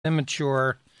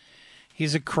immature.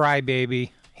 He's a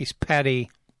crybaby. He's petty.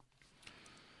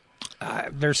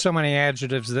 There's so many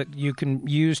adjectives that you can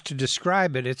use to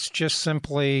describe it. It's just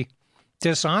simply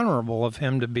dishonorable of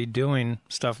him to be doing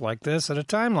stuff like this at a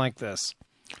time like this.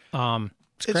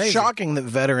 It's shocking that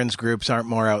veterans groups aren't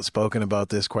more outspoken about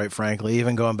this, quite frankly,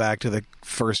 even going back to the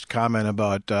first comment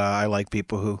about I like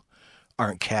people who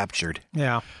aren't captured.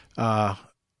 Yeah.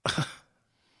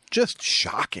 Just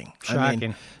shocking.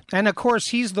 Shocking. And, of course,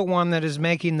 he's the one that is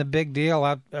making the big deal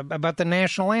about the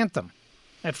national anthem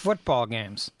at football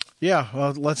games. Yeah,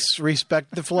 well, let's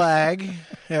respect the flag,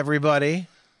 everybody.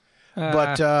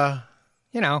 But,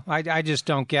 I just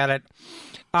don't get it.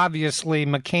 Obviously,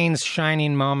 McCain's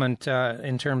shining moment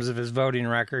in terms of his voting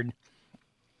record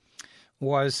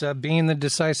was being the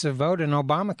decisive vote in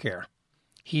Obamacare.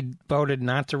 He voted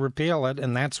not to repeal it,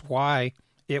 and that's why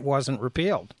it wasn't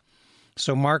repealed.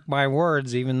 So mark my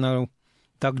words, even though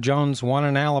Doug Jones won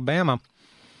in Alabama,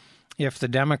 if the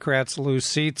Democrats lose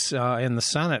seats in the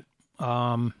Senate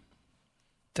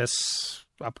this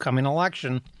upcoming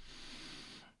election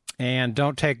and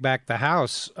don't take back the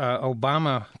House,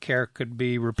 Obamacare could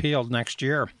be repealed next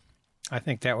year. I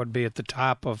think that would be at the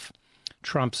top of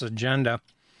Trump's agenda.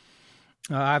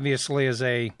 Obviously, as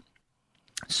a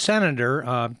senator,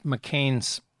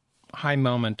 McCain's high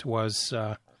moment was,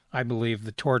 I believe,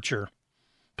 the torture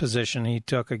position he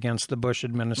took against the Bush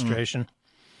administration.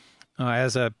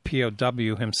 As a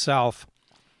POW himself,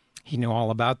 he knew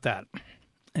all about that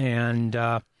and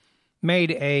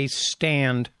made a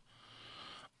stand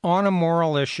on a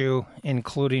moral issue,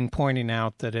 including pointing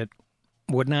out that it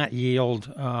would not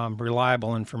yield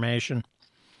reliable information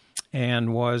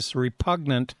and was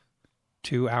repugnant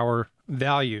to our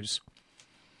values.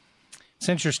 It's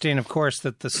interesting, of course,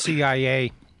 that the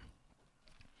CIA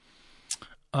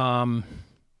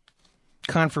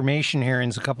confirmation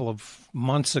hearings a couple of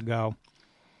months ago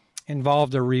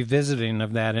involved a revisiting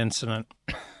of that incident.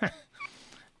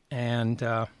 And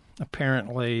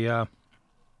apparently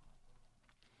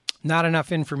not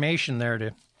enough information there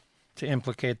to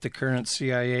implicate the current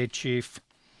CIA chief,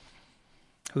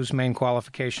 whose main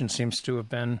qualification seems to have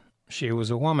been she was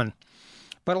a woman.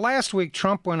 But last week,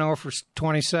 Trump went over for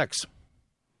 26.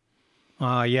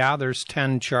 There's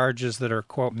 10 charges that are,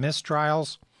 quote,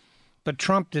 mistrials. But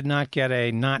Trump did not get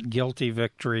a not guilty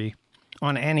victory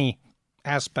on any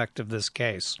aspect of this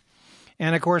case.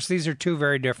 And, of course, these are two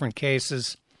very different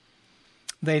cases.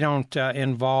 They don't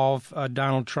involve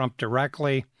Donald Trump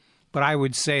directly, but I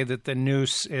would say that the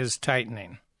noose is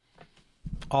tightening.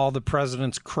 All the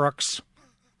president's crooks,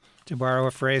 to borrow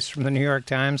a phrase from the New York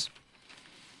Times,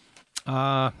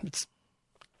 it's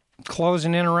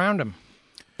closing in around him.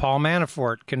 Paul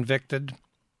Manafort convicted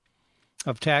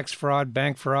of tax fraud,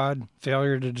 bank fraud,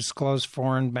 failure to disclose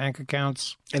foreign bank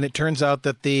accounts. And it turns out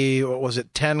that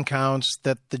 10 counts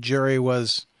that the jury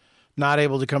was not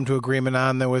able to come to agreement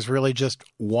on. There was really just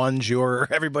one juror.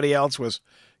 Everybody else was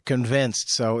convinced.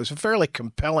 So it was a fairly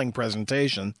compelling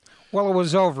presentation. Well, it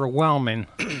was overwhelming.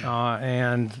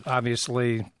 And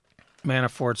obviously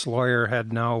Manafort's lawyer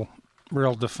had no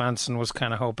real defense and was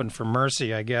kind of hoping for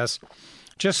mercy, I guess.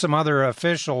 Just some other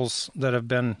officials that have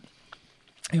been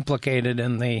implicated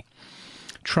in the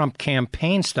Trump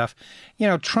campaign stuff. You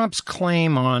know, Trump's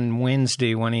claim on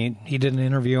Wednesday when he did an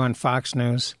interview on Fox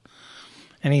News,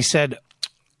 and he said,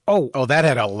 Oh, that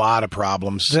had a lot of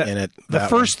problems in it. The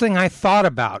first thing I thought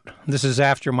about, this is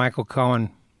after Michael Cohen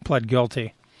pled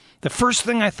guilty, the very first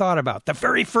thing I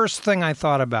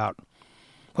thought about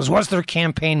was there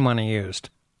campaign money used?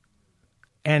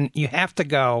 And you have to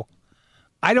go,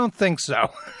 I don't think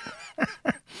so.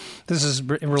 This is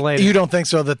related. You don't think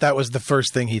so that was the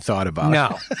first thing he thought about?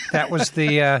 No, that was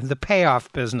the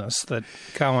payoff business that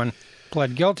Cohen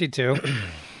pled guilty to.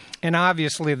 And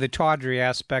obviously the tawdry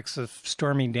aspects of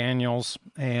Stormy Daniels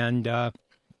and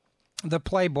the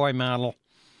Playboy model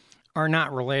are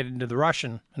not related to the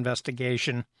Russian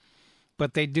investigation,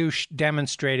 but they do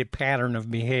demonstrate a pattern of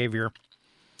behavior.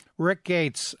 Rick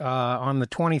Gates, on the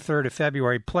 23rd of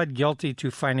February, pled guilty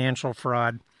to financial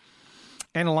fraud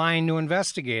and lying to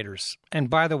investigators. And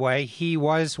by the way, he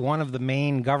was one of the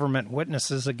main government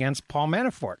witnesses against Paul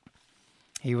Manafort.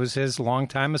 He was his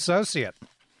longtime associate.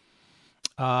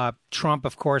 Trump,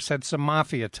 of course, had some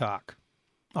mafia talk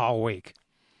all week.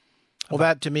 Well,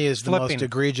 that to me is the flipping. most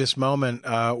egregious moment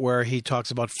where he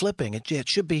talks about flipping. It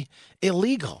should be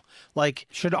illegal.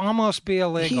 Should almost be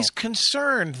illegal. He's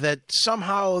concerned that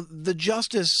somehow the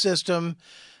justice system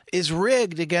is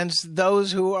rigged against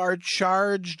those who are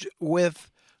charged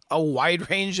with a wide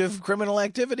range of criminal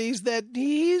activities that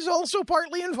he's also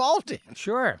partly involved in.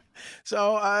 Sure.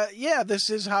 So, this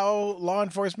is how law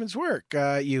enforcement work.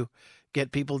 You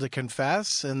get people to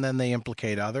confess, and then they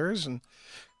implicate others. And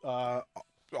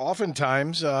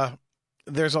oftentimes,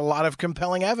 there's a lot of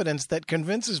compelling evidence that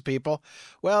convinces people,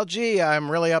 well, gee,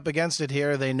 I'm really up against it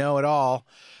here. They know it all.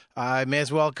 I may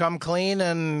as well come clean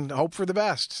and hope for the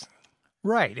best.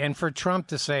 Right. And for Trump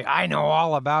to say, I know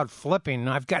all about flipping,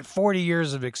 I've got 40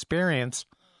 years of experience,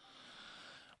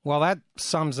 well, that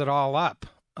sums it all up.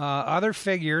 Other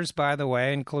figures, by the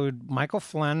way, include Michael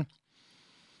Flynn.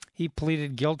 He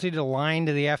pleaded guilty to lying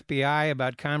to the FBI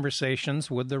about conversations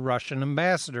with the Russian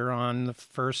ambassador on the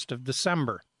 1st of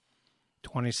December,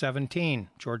 2017.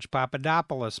 George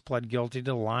Papadopoulos pled guilty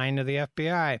to lying to the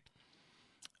FBI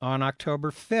on October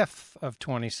 5th of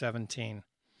 2017.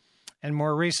 And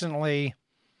more recently,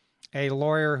 a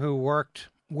lawyer who worked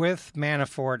with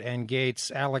Manafort and Gates,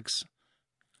 Alex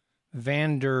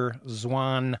van der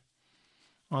Zwaan,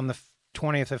 on the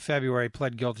 20th of February,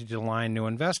 pled guilty to lying to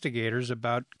investigators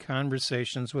about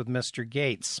conversations with Mr.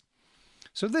 Gates.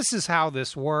 So this is how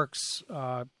this works.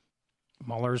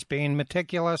 Mueller's being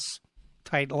meticulous,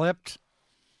 tight-lipped,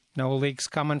 no leaks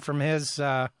coming from his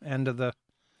end of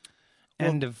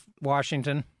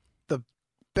Washington.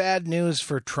 Bad news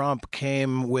for Trump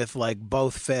came with like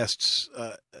both fists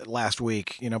last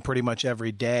week, pretty much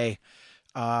every day.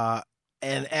 And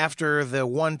after the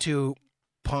 1-2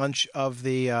 punch of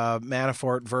the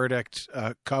Manafort verdict,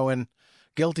 Cohen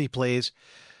guilty pleas,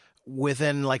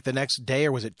 within like the next day,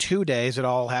 or was it 2 days, it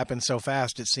all happened so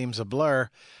fast it seems a blur,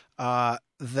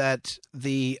 that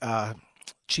the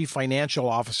chief financial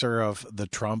officer of the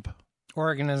Trump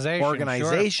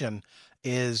organization sure.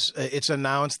 It's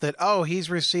announced that, he's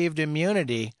received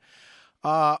immunity.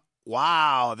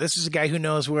 Wow, this is a guy who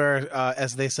knows where,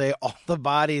 as they say, all the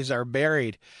bodies are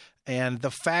buried. And the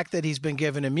fact that he's been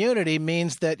given immunity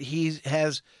means that he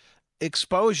has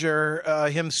exposure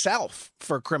himself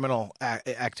for criminal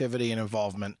activity and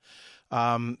involvement.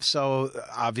 So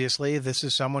obviously this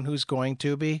is someone who's going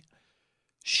to be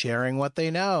sharing what they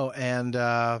know. And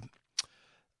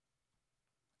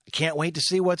can't wait to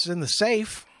see what's in the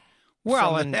safe.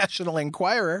 Well, the National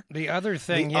Enquirer. The other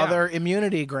thing, the other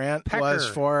immunity grant was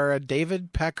for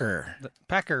David Pecker.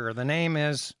 The name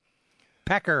is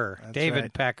Pecker. That's David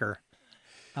right. Pecker.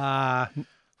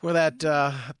 For that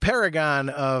paragon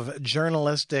of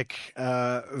journalistic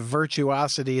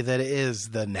virtuosity that is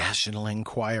the National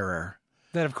Enquirer.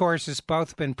 That, of course, has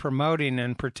both been promoting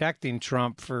and protecting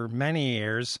Trump for many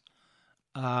years.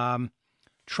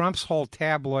 Trump's whole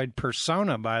tabloid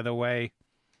persona, by the way,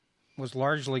 was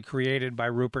largely created by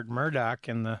Rupert Murdoch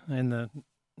in the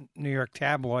New York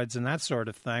tabloids and that sort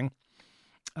of thing.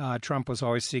 Trump was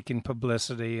always seeking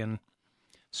publicity and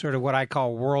sort of what I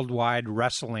call worldwide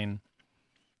wrestling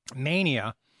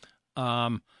mania.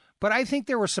 But I think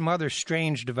there were some other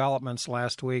strange developments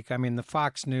last week. I mean, the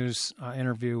Fox News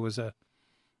interview was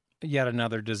yet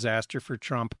another disaster for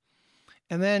Trump.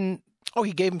 And then...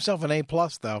 he gave himself an A+,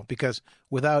 though, because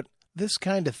without this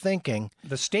kind of thinking...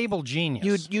 The stable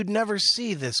genius. You'd never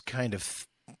see this kind of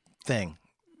thing,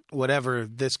 whatever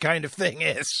this kind of thing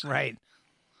is. Right.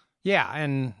 Yeah,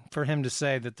 and for him to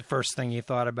say that the first thing he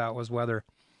thought about was whether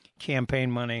campaign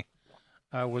money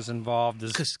was involved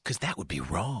is... Because that would be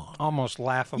wrong. Almost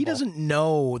laughable. He doesn't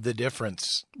know the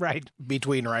difference right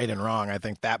between right and wrong. I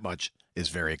think that much is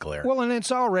very clear. Well, and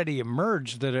it's already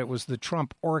emerged that it was the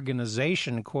Trump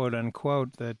organization, quote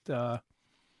unquote, that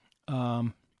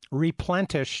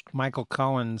replenished Michael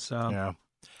Cohen's.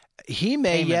 He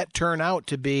may payment. yet turn out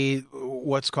to be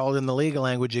what's called in the legal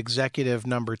language executive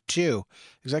number 2.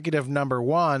 Executive number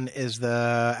 1 is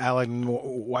the Alan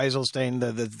Wieselstein,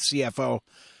 the CFO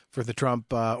for the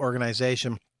Trump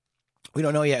organization. We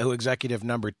don't know yet who executive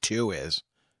number 2 is.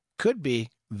 Could be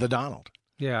the Donald.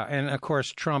 Yeah, and of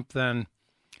course Trump then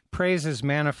praises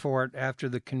Manafort after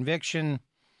the conviction,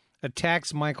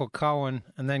 attacks Michael Cohen,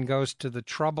 and then goes to the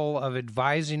trouble of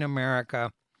advising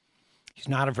America. He's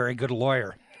not a very good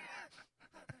lawyer.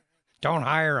 Don't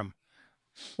hire him.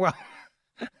 Well,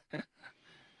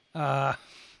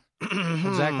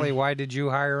 exactly why did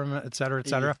you hire him, et cetera, et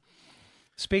cetera.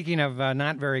 Speaking of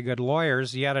not very good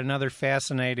lawyers, yet another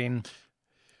fascinating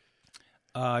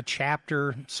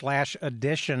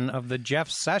chapter/edition of the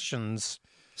Jeff Sessions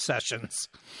sessions.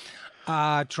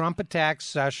 Trump attacks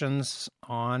Sessions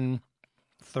on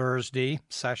Thursday.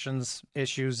 Sessions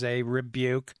issues a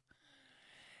rebuke.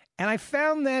 And I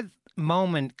found that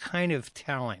moment kind of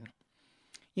telling.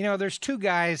 You know, there's two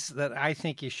guys that I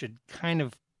think you should kind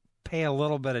of pay a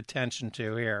little bit attention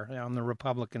to here on the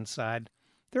Republican side.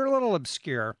 They're a little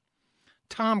obscure.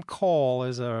 Tom Cole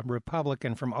is a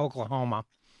Republican from Oklahoma.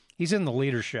 He's in the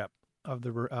leadership of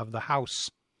the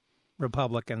House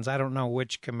Republicans. I don't know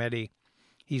which committee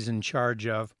he's in charge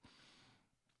of.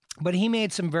 But he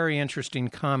made some very interesting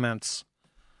comments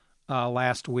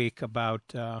last week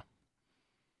about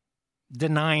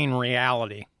denying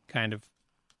reality, kind of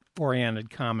oriented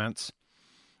comments.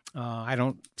 I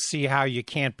don't see how you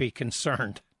can't be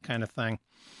concerned, kind of thing.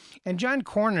 And John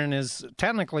Cornyn is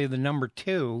technically the number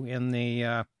 2 in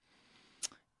the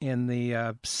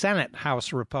Senate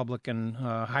House Republican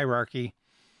hierarchy,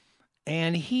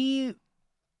 and he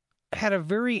had a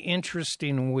very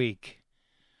interesting week.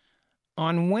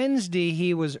 On Wednesday,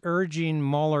 he was urging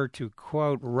Mueller to,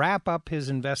 quote, wrap up his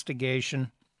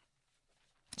investigation,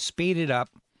 speed it up,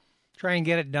 try and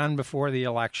get it done before the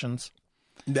elections.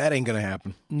 That ain't going to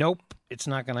happen. Nope, it's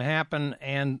not going to happen.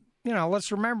 And, you know,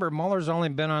 let's remember, Mueller's only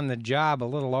been on the job a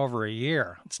little over a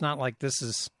year. It's not like this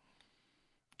is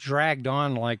dragged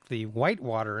on like the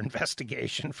Whitewater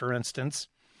investigation, for instance.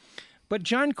 But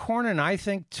John Cornyn, I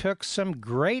think, took some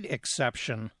great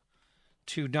exception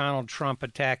to Donald Trump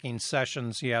attacking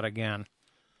Sessions yet again.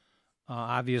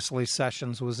 Obviously,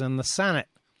 Sessions was in the Senate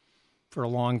for a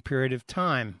long period of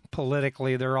time.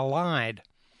 Politically, they're allied.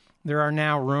 There are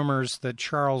now rumors that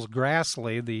Charles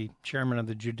Grassley, the chairman of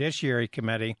the Judiciary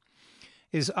Committee,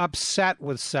 is upset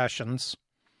with Sessions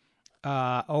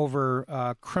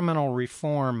over criminal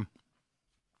reform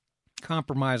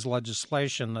compromise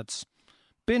legislation that's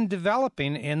been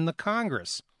developing in the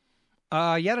Congress.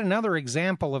 Yet another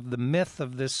example of the myth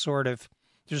of this sort of,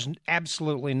 there's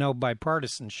absolutely no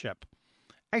bipartisanship.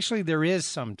 Actually, there is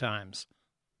sometimes.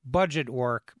 Budget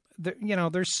work,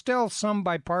 there's still some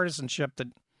bipartisanship that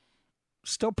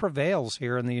still prevails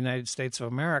here in the United States of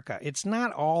America. It's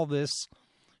not all this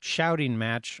shouting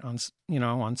match on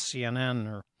CNN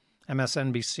or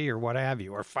MSNBC or what have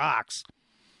you, or Fox,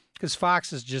 because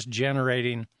Fox is just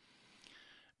generating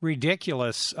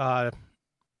ridiculous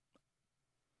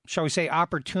shall we say,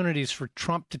 opportunities for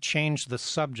Trump to change the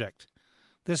subject.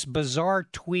 This bizarre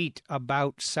tweet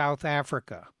about South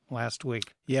Africa last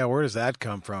week. Yeah, where does that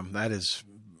come from? That is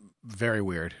very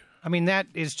weird. I mean, that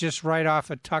is just right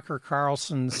off of Tucker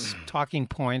Carlson's talking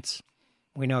points.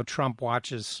 We know Trump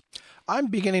watches. I'm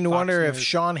beginning to Fox wonder News. if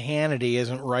Sean Hannity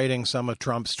isn't writing some of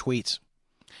Trump's tweets.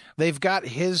 They've got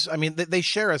his, I mean, they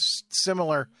share a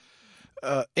similar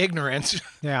ignorance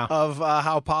of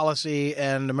how policy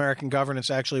and American governance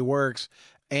actually works,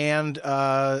 and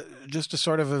just a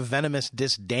sort of a venomous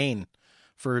disdain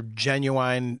for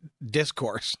genuine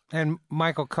discourse. And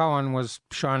Michael Cohen was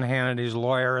Sean Hannity's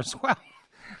lawyer as well.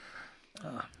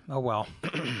 Oh, well,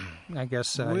 I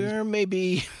guess. There may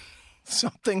be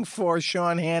something for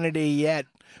Sean Hannity yet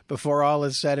before all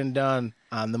is said and done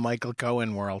on the Michael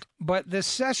Cohen world. But this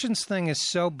Sessions thing is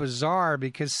so bizarre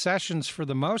because Sessions, for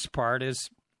the most part, is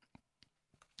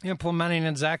implementing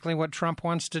exactly what Trump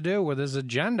wants to do with his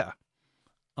agenda.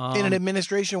 In an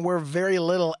administration where very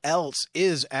little else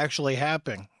is actually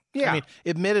happening. Yeah. I mean,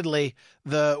 admittedly,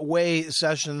 the way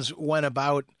Sessions went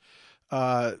about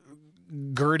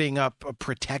girding up a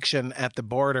protection at the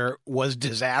border was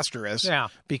disastrous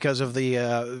because of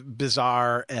the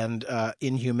bizarre and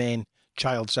inhumane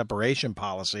child separation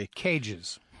policy.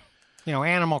 Cages.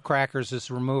 Animal Crackers has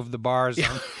removed the bars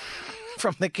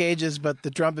from the cages, but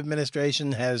the Trump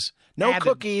administration has no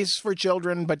cookies for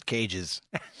children, but cages.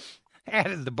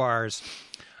 Added the bars.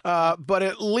 But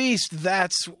at least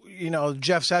that's,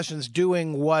 Jeff Sessions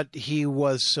doing what he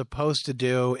was supposed to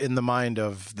do in the mind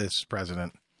of this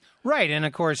president. Right. And,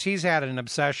 of course, he's had an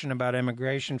obsession about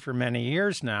immigration for many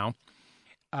years now.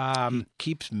 He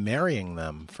keeps marrying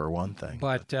them, for one thing.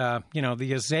 But,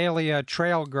 the Azalea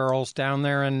Trail girls down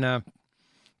there in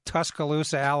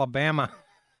Tuscaloosa, Alabama,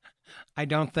 I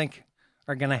don't think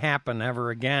are going to happen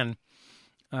ever again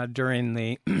during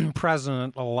the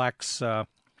president-elect's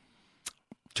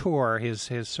tour,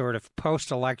 his sort of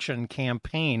post-election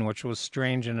campaign, which was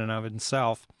strange in and of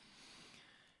itself.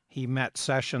 He met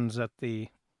Sessions at the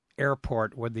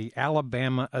airport with the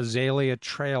Alabama Azalea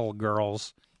Trail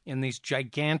girls in these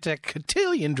gigantic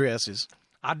cotillion dresses.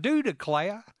 I do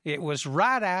declare it was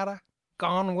right out of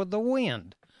Gone with the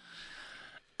Wind.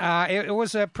 It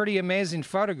was a pretty amazing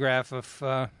photograph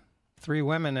of three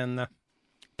women in the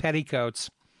petticoats.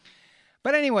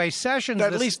 But anyway, Sessions...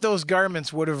 At least those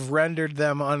garments would have rendered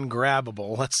them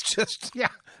ungrabbable. Let's just... Yeah.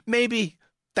 Maybe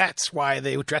that's why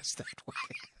they dressed that way.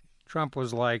 Trump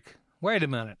was like, wait a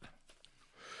minute.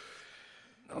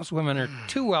 Those women are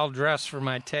too well dressed for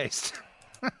my taste.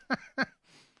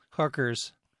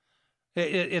 Hookers.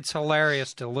 It's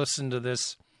hilarious to listen to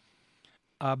this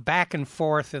back and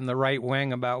forth in the right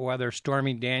wing about whether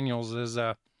Stormy Daniels is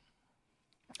a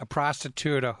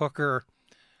prostitute, a hooker,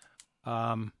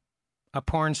 a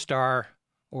porn star,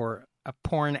 or a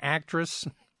porn actress,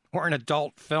 or an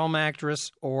adult film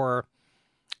actress, or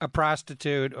a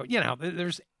prostitute, or,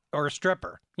 or a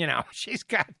stripper.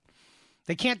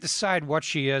 They can't decide what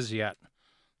she is yet.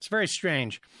 It's very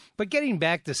strange. But getting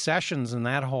back to Sessions and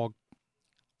that whole,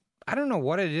 I don't know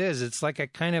what it is. It's like a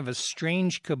kind of a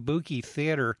strange kabuki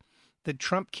theater that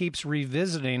Trump keeps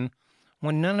revisiting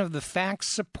when none of the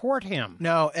facts support him.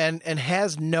 No, and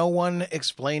has no one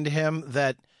explained to him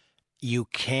that you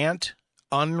can't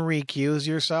unrecuse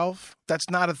yourself? That's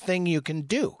not a thing you can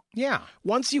do. Yeah.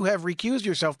 Once you have recused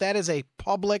yourself, that is a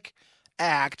public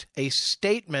act, a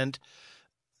statement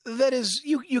that is,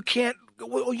 you can't,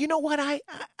 well, you know what,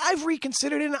 I've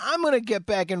reconsidered it, and I'm going to get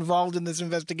back involved in this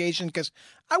investigation because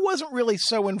I wasn't really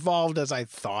so involved as I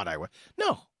thought I was.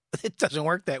 No, it doesn't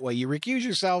work that way. You recuse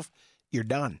yourself, you're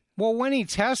done. Well, when he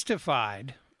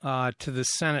testified to the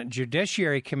Senate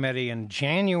Judiciary Committee in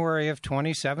January of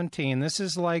 2017, this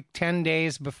is like 10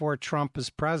 days before Trump is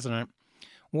president,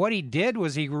 what he did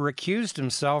was he recused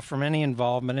himself from any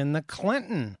involvement in the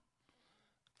Clinton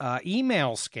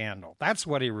email scandal. That's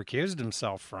what he recused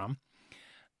himself from.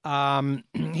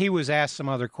 He was asked some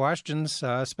other questions,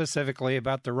 specifically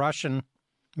about the Russian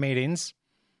meetings.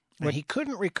 But he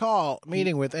couldn't recall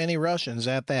meeting with any Russians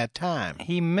at that time.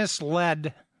 He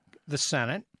misled the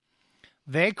Senate.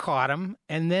 They caught him,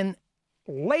 and then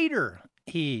later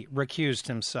he recused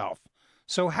himself.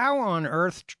 So how on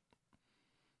earth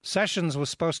Sessions was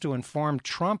supposed to inform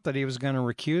Trump that he was going to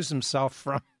recuse himself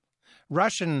from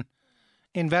Russian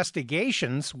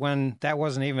investigations when that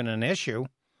wasn't even an issue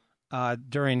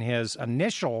during his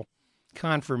initial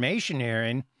confirmation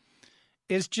hearing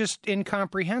is just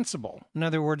incomprehensible. In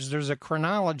other words, there's a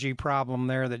chronology problem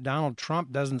there that Donald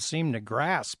Trump doesn't seem to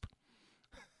grasp.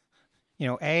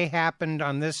 A happened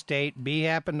on this date, B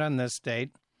happened on this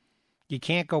date. You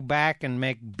can't go back and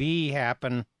make B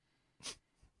happen.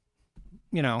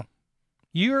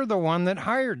 You're the one that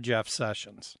hired Jeff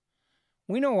Sessions.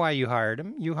 We know why you hired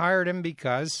him. You hired him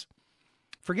because,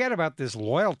 forget about this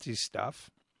loyalty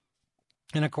stuff.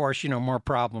 And, of course, more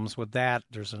problems with that.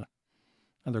 There's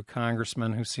another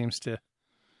congressman who seems to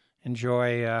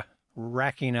enjoy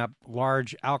racking up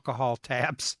large alcohol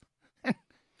tabs and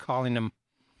calling them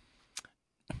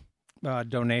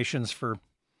donations for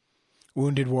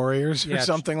Wounded Warriors or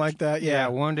something like that. Yeah,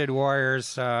 Wounded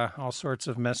Warriors, all sorts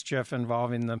of mischief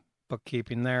involving the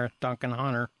bookkeeping there. Duncan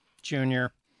Hunter Jr.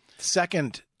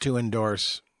 Second to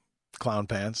endorse Clown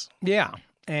Pants. Yeah,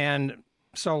 and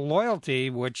so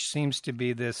loyalty, which seems to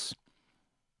be this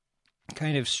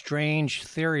kind of strange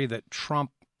theory that Trump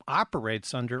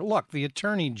operates under. Look, the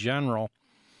Attorney General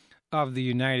of the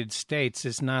United States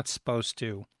is not supposed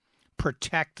to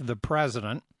protect the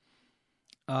president.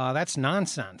 That's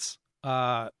nonsense.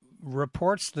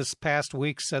 Reports this past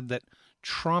week said that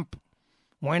Trump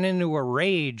went into a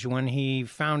rage when he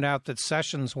found out that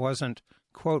Sessions wasn't,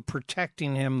 quote,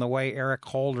 protecting him the way Eric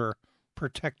Holder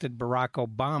protected Barack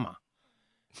Obama.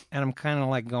 And I'm kind of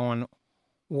like going,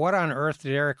 what on earth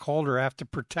did Eric Holder have to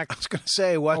protect? I was going to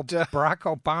say, what Barack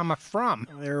Obama from?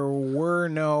 There were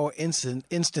no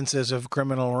instances of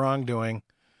criminal wrongdoing.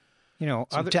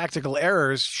 Some tactical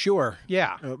errors, sure.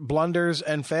 Yeah. Blunders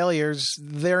and failures,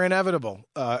 they're inevitable.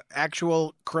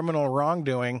 Actual criminal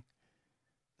wrongdoing,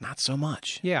 not so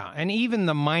much. Yeah, and even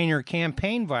the minor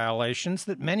campaign violations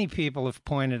that many people have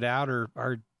pointed out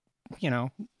are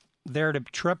there to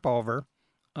trip over.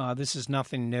 This is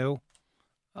nothing new.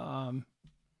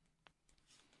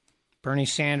 Bernie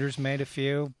Sanders made a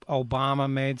few. Obama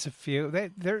made a few.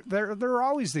 There are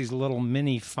always these little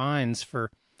mini fines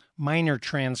for minor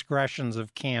transgressions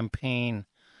of campaign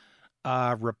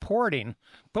reporting.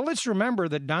 But let's remember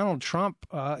that Donald Trump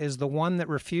is the one that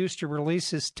refused to release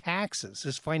his taxes,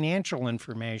 his financial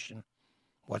information.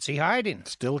 What's he hiding?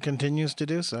 Still continues to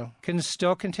do so.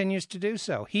 Still continues to do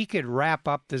so. He could wrap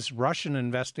up this Russian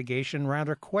investigation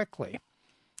rather quickly.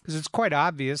 Because it's quite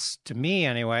obvious, to me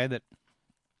anyway, that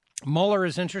Mueller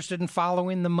is interested in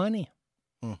following the money.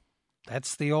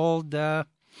 That's the old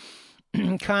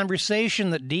conversation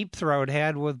that Deep Throat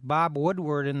had with Bob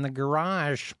Woodward in the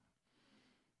garage.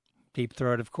 Deep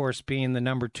Throat, of course, being the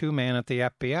number 2 man at the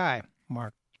FBI,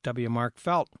 Mark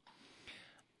Felt.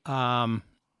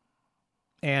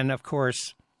 And, of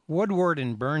course, Woodward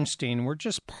and Bernstein were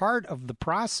just part of the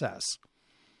process.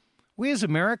 We as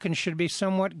Americans should be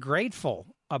somewhat grateful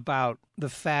about the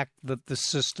fact that the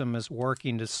system is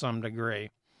working to some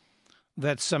degree,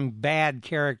 that some bad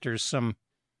characters, what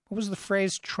was the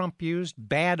phrase Trump used?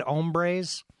 Bad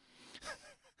hombres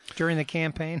during the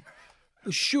campaign?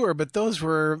 Sure, but those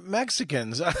were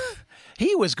Mexicans.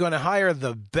 He was going to hire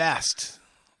the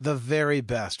very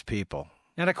best people.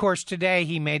 And, of course, today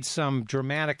he made some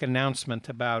dramatic announcement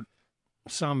about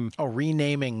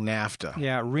renaming NAFTA.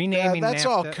 Yeah, renaming that's NAFTA.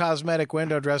 all cosmetic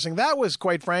window dressing. That was,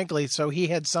 quite frankly, so he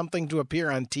had something to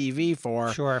appear on TV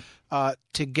for. Sure.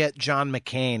 To get John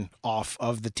McCain off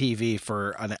of the TV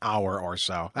for an hour or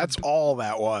so. That's all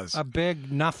that was. A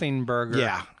big nothing burger,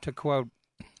 Yeah. to quote.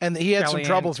 And he had some Kellyanne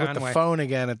troubles with Conway. the phone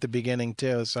again at the beginning,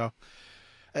 too. So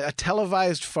a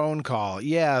televised phone call.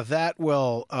 Yeah, that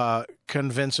will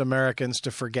convince Americans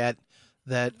to forget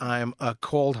that I'm a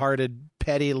cold-hearted,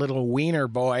 petty little wiener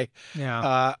boy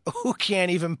who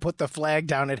can't even put the flag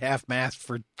down at half-mast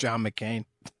for John McCain.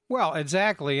 Well,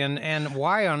 exactly. And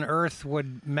why on earth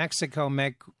would Mexico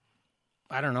make,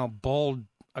 I don't know, bold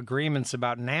agreements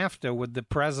about NAFTA with the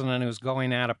president who's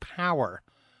going out of power?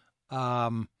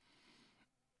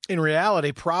 In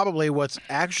reality, probably what's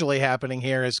actually happening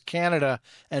here is Canada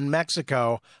and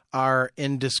Mexico are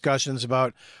in discussions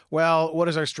about, well, what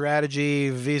is our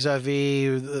strategy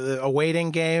vis-a-vis a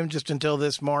waiting game just until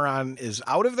this moron is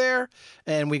out of there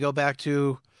and we go back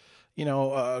to,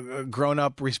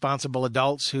 grown-up responsible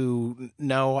adults who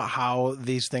know how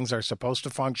these things are supposed to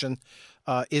function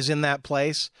is in that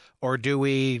place? Or do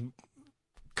we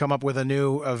come up with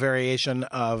a variation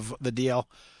of the deal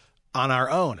on our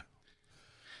own?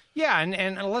 Yeah,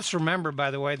 and let's remember,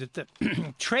 by the way, that the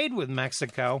trade with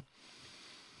Mexico,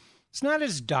 it's not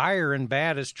as dire and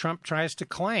bad as Trump tries to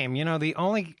claim. You know, the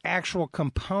only actual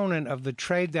component of the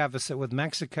trade deficit with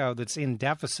Mexico that's in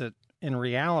deficit in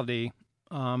reality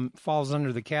falls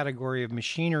under the category of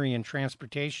machinery and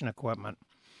transportation equipment.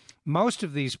 Most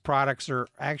of these products are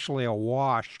actually a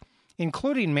wash,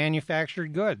 including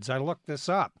manufactured goods. I looked this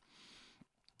up.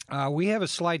 We have a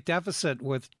slight deficit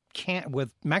with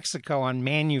Mexico on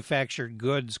manufactured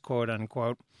goods, quote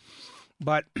unquote,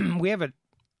 but we have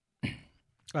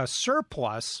a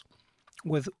surplus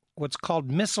with what's called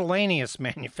miscellaneous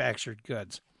manufactured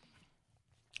goods.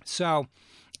 So,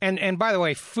 and by the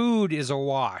way, food is a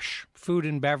wash. Food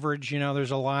and beverage, there's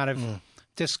a lot of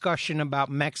discussion about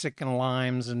Mexican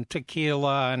limes and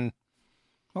tequila and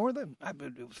what were the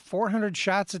 400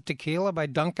 shots of tequila by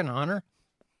Duncan Hunter?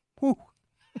 Whew.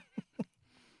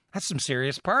 That's some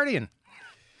serious partying.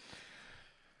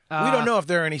 We don't know if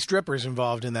there are any strippers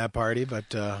involved in that party,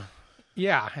 but...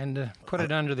 yeah, and put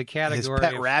it under the category his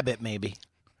pet of rabbit, maybe.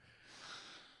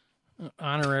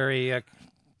 Honorary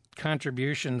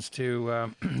contributions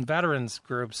to veterans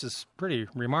groups is pretty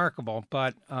remarkable.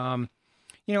 But,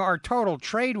 our total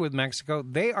trade with Mexico,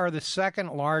 they are the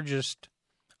second largest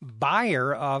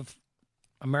buyer of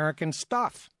American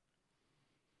stuff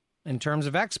in terms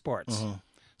of exports. Uh-huh.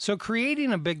 So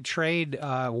creating a big trade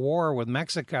war with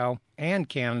Mexico and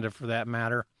Canada, for that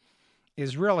matter,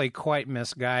 is really quite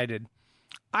misguided.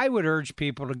 I would urge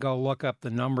people to go look up the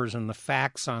numbers and the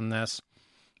facts on this,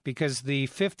 because the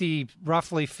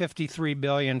roughly $53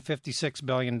 billion, $56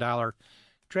 billion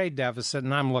trade deficit,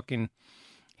 and I'm looking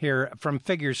here from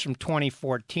figures from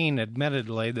 2014,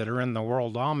 admittedly, that are in the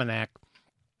World Almanac,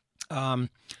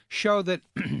 show that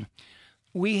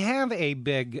we have a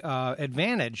big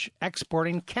advantage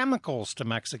exporting chemicals to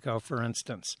Mexico, for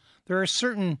instance. There are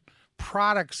certain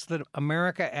products that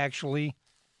America actually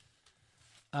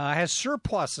has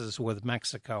surpluses with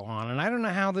Mexico on. And I don't know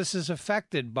how this is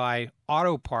affected by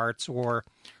auto parts or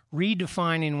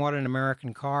redefining what an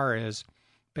American car is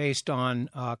based on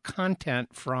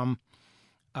content from,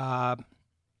 the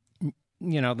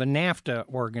NAFTA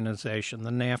organization,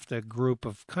 the NAFTA group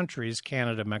of countries,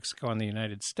 Canada, Mexico, and the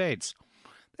United States.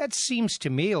 That seems to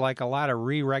me like a lot of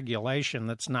re-regulation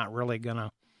that's not really going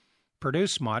to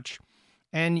produce much.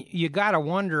 And you got to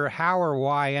wonder how or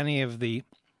why any of the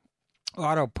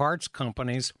auto parts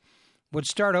companies would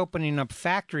start opening up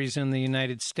factories in the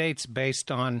United States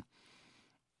based on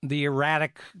the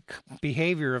erratic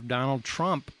behavior of Donald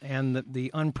Trump and the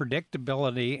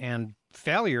unpredictability and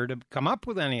failure to come up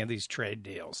with any of these trade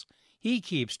deals. He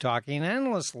keeps talking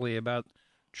endlessly about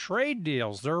trade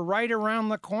deals. They're right around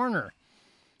the corner.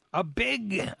 A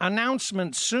big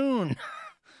announcement soon.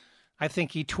 I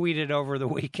think he tweeted over the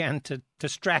weekend to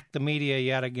distract the media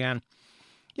yet again.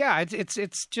 Yeah,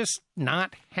 it's just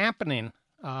not happening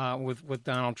with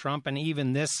Donald Trump, and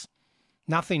even this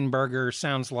nothing burger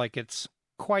sounds like it's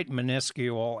quite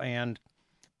minuscule and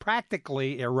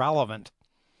practically irrelevant.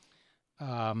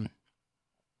 John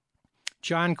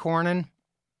Cornyn,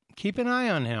 keep an eye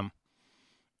on him.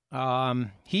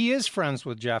 He is friends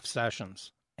with Jeff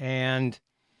Sessions, and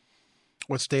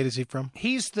What state is he from?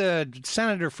 He's the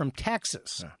senator from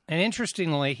Texas. Yeah. And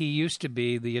interestingly, he used to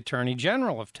be the attorney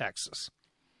general of Texas.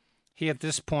 He, at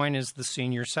this point, is the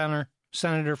senior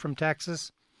senator from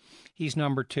Texas. He's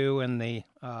number 2 in the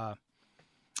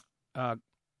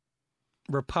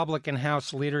Republican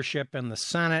House leadership in the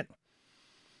Senate.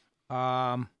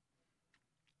 One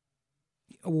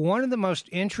of the most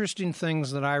interesting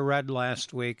things that I read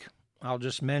last week, I'll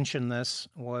just mention this,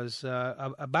 was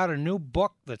about a new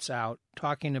book that's out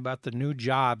talking about the new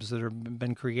jobs that have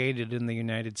been created in the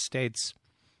United States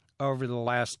over the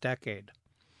last decade.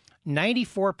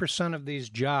 94% of these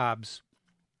jobs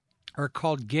are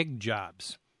called gig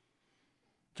jobs.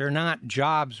 They're not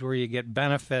jobs where you get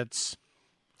benefits.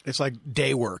 It's like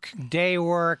day work. Day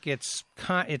work. It's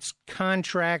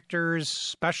contractors,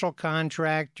 special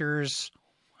contractors,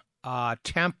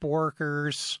 temp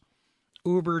workers,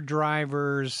 Uber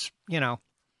drivers,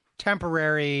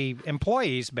 temporary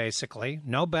employees, basically.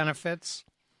 No benefits,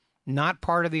 not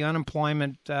part of the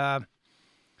unemployment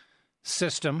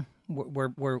system where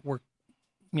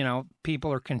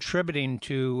people are contributing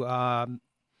to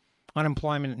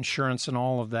unemployment insurance and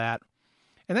all of that.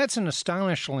 And that's an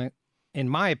astonishingly, in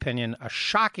my opinion, a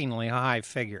shockingly high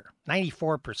figure,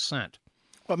 94%.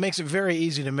 Well, it makes it very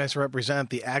easy to misrepresent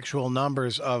the actual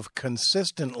numbers of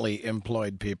consistently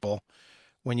employed people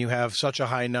when you have such a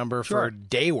high number for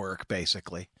day work,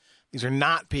 basically. These are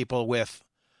not people with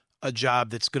a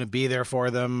job that's going to be there for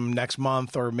them next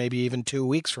month or maybe even 2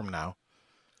 weeks from now.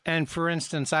 And for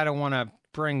instance, I don't want to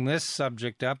bring this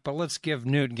subject up, but let's give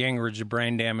Newt Gingrich a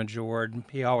brain damage award.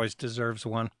 He always deserves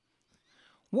one.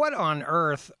 What on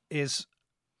earth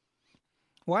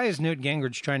why is Newt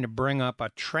Gingrich trying to bring up a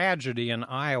tragedy in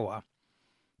Iowa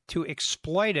to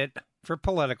exploit it for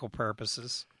political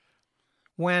purposes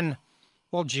when,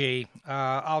 well,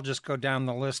 I'll just go down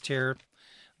the list here.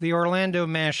 The Orlando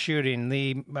mass shooting,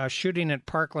 the shooting at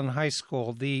Parkland High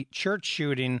School, the church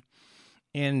shooting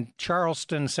in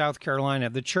Charleston, South Carolina,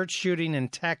 the church shooting in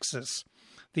Texas,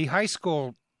 the high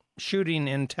school shooting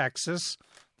in Texas,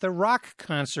 the rock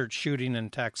concert shooting in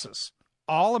Texas.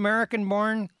 All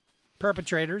American-born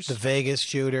perpetrators. The Vegas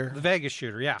shooter.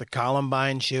 Yeah. The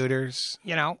Columbine shooters.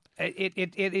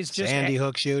 It is just Sandy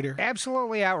Hook shooter.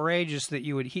 Absolutely outrageous that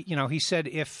you would. He said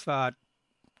if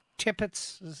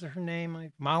Tippett is her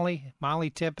name, Molly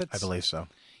Tippett. I believe so.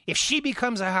 If she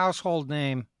becomes a household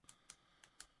name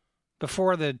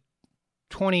before the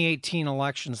 2018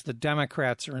 elections, the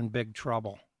Democrats are in big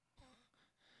trouble.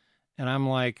 And I'm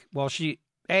like, well, she's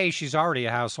already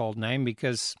a household name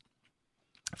because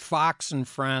Fox and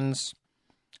Friends,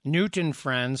 Newt and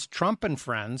Friends, Trump and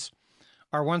Friends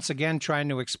are once again trying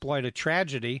to exploit a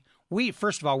tragedy.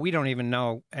 First of all, we don't even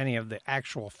know any of the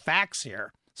actual facts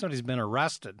here. Somebody's been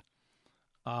arrested.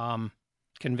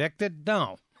 Convicted?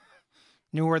 No.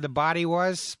 Knew where the body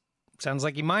was? Sounds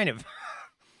like he might have.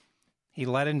 He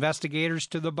led investigators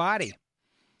to the body.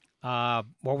 What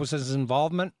was his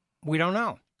involvement? We don't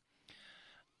know.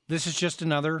 This is just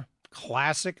another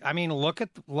classic. I mean, look at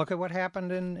what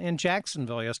happened in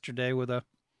Jacksonville yesterday with a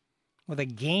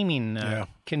gaming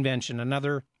convention.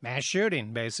 Another mass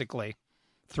shooting, basically.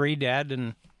 3 dead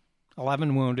and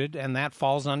 11 wounded, and that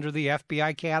falls under the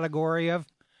FBI category of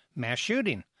mass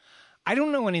shooting. I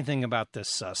don't know anything about this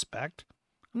suspect.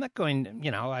 I'm not going,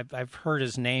 I've heard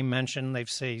his name mentioned. They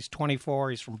say he's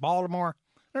 24, he's from Baltimore.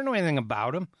 I don't know anything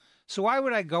about him. So why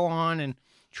would I go on and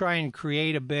try and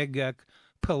create a big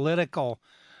political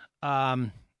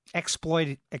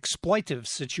exploitive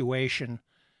situation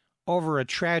over a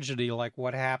tragedy like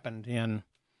what happened in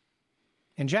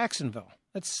Jacksonville?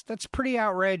 That's pretty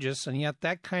outrageous, and yet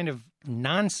that kind of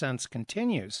nonsense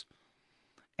continues.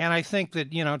 And I think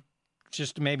that,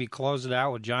 just to maybe close it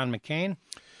out with John McCain.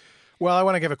 Well, I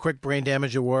want to give a quick brain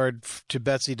damage award to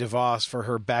Betsy DeVos for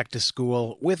her Back to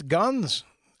School with Guns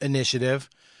initiative,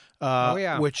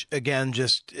 which, again,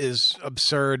 just is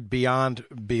absurd beyond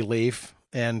belief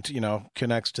and,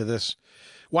 connects to this.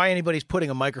 Why anybody's putting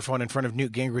a microphone in front of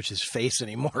Newt Gingrich's face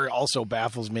anymore also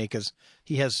baffles me because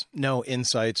he has no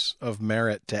insights of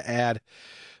merit to add.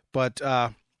 But,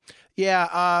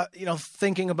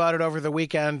 thinking about it over the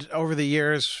weekend, over the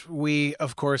years, we,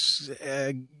 of course,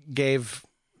 gave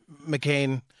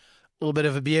McCain a little bit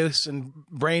of abuse and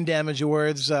brain damage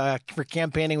awards for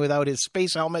campaigning without his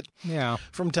space helmet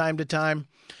from time to time.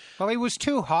 Well, he was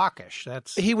too hawkish.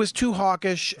 He was too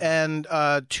hawkish and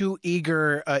too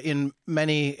eager in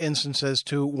many instances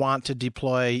to want to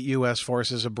deploy U.S.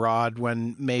 forces abroad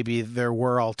when maybe there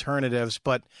were alternatives.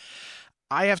 But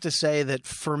I have to say that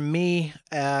for me,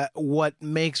 what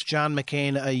makes John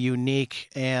McCain a unique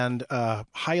and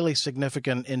highly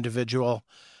significant individual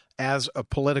as a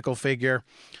political figure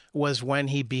was when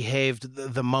he behaved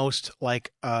the most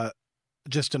like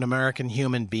just an American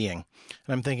human being.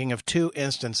 And I'm thinking of two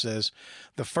instances.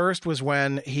 The first was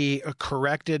when he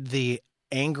corrected the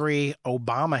angry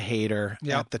Obama hater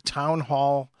at the town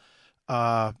hall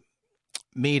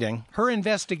meeting. Her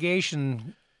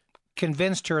investigation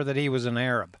convinced her that he was an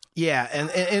Arab. Yeah,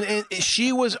 and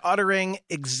she was uttering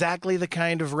exactly the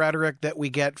kind of rhetoric that we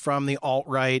get from the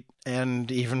alt-right and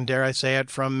even, dare I say it,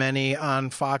 from many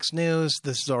on Fox News,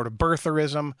 this sort of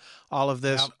birtherism, all of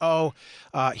this.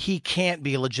 Yep. He can't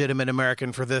be a legitimate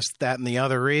American for this, that, and the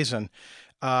other reason.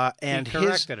 And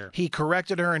he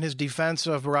corrected her in his defense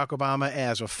of Barack Obama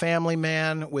as a family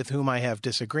man with whom I have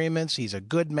disagreements. He's a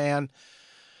good man.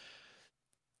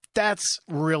 That's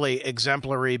really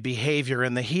exemplary behavior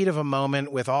in the heat of a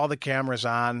moment with all the cameras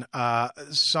on.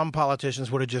 Some politicians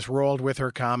would have just rolled with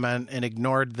her comment and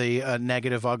ignored the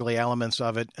negative, ugly elements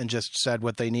of it and just said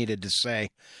what they needed to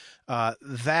say.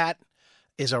 That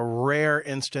is a rare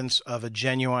instance of a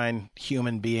genuine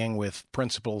human being with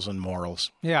principles and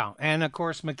morals. Yeah, and of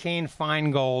course,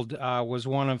 McCain-Feingold was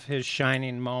one of his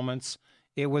shining moments.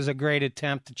 It was a great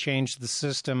attempt to change the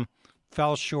system.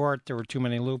 Fell short. There were too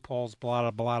many loopholes, blah,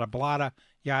 blah, blah, blah,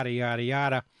 yada, yada,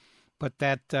 yada. But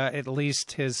that at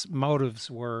least his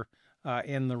motives were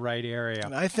in the right area.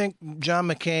 And I think John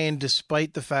McCain,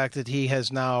 despite the fact that he has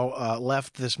now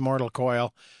left this mortal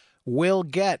coil, will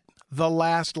get the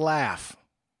last laugh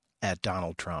at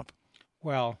Donald Trump.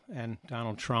 Well, and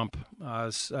Donald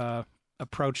Trump's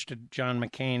approach to John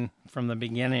McCain from the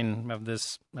beginning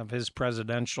of his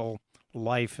presidential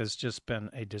life has just been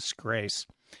a disgrace.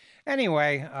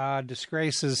 Anyway,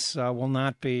 disgraces will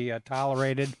not be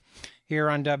tolerated here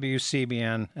on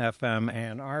WCBN FM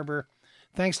Ann Arbor.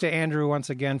 Thanks to Andrew once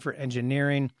again for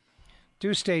engineering.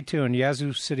 Do stay tuned.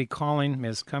 Yazoo City Calling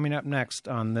is coming up next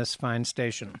on this fine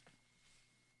station.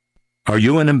 Are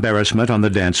you an embarrassment on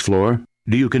the dance floor?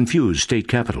 Do you confuse state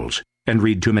capitals and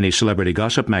read too many celebrity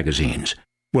gossip magazines?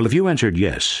 Well, if you answered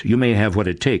yes, you may have what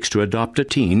it takes to adopt a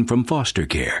teen from foster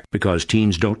care, because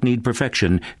teens don't need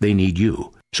perfection, they need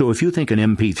you. So if you think an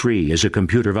MP3 is a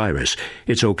computer virus,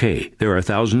 it's okay. There are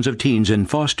thousands of teens in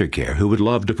foster care who would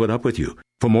love to put up with you.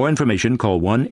 For more information, call